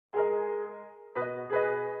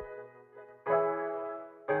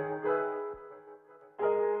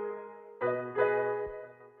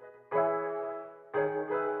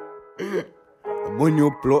I'm on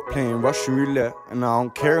your block playing Russian roulette, and I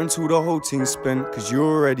don't care until the whole thing's spent, cause you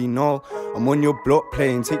already know. I'm on your block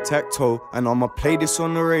playing tic-tac-toe, and I'ma play this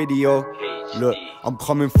on the radio. Look, I'm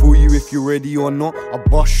coming for you if you're ready or not. I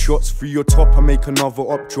bust shots through your top, I make another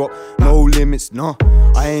up drop. No limits, nah,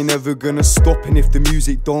 I ain't ever gonna stop. And if the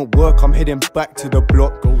music don't work, I'm heading back to the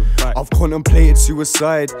block. I've contemplated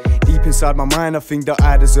suicide. Deep inside my mind, I think that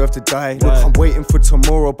I deserve to die. Look, I'm waiting for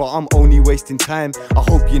tomorrow, but I'm only wasting time. I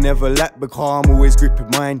hope you never lack, because I'm always gripping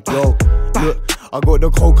mine. Yo, look, I got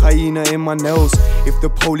the cocaine in my nails. If the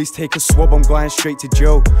police take a swab, I'm going straight to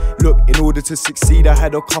jail. Look, in order to succeed, I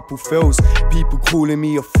had a couple fails. People calling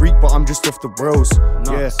me a freak, but I'm just off the rails.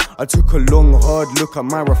 Yeah, I took a long, hard look at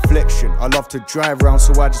my reflection. I love to drive around,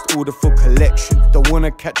 so I just order for collection. Don't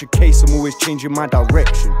wanna catch a case, I'm always changing my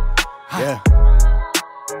direction. Yeah,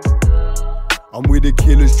 I'm with the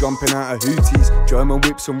killers jumping out of hooties, German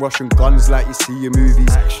whips and Russian guns like you see in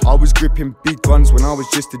movies. I was gripping big guns when I was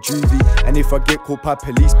just a juvie, and if I get caught by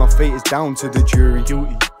police, my fate is down to the jury.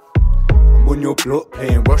 Guilty. I'm on your block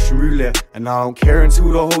playing Russian roulette, and I don't care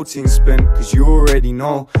until the whole thing's spent, cause you already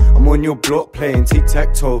know. I'm on your block playing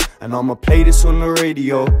tic-tac-toe, and I'ma play this on the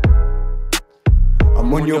radio.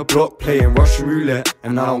 I'm on your block playing Russian roulette,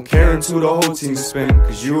 and I don't care until the whole thing's spent,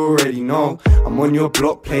 cause you already know. I'm on your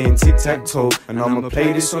block playing tic-tac-toe, and I'ma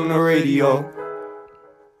play this on the radio.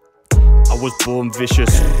 I was born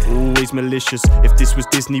vicious, always malicious. If this was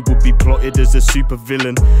Disney, would be plotted as a super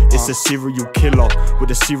villain. It's a serial killer with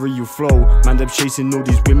a serial flow. Man, I'm chasing all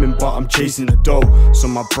these women, but I'm chasing the dough. So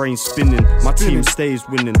my brain's spinning, my team stays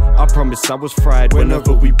winning. I promise I was fried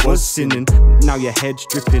whenever we was sinning. Now your head's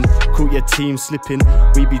dripping, caught your team slipping.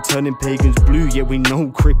 We be turning pagans blue, yeah we know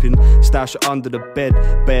crippin'. Stash it under the bed,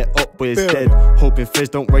 bear up where it's dead. Hoping feds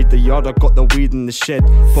don't raid the yard, I got the weed in the shed.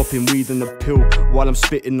 Popping weed in the pill while I'm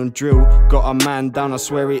spitting on drill. Got a man down, I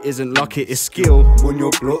swear it isn't luck, it is skill. I'm on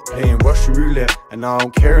your block playing Russian roulette, and I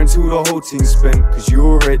don't care until the whole thing's spent, cause you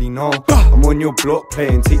already know. I'm on your block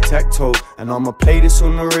playing tic-tac-toe, and I'ma play this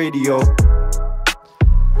on the radio.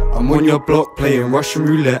 I'm on your block playing Russian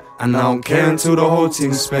roulette, and I don't care until the whole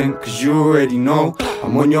thing's spent, cause you already know.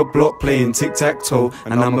 I'm on your block playing tic-tac-toe,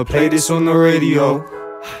 and I'ma play this on the radio.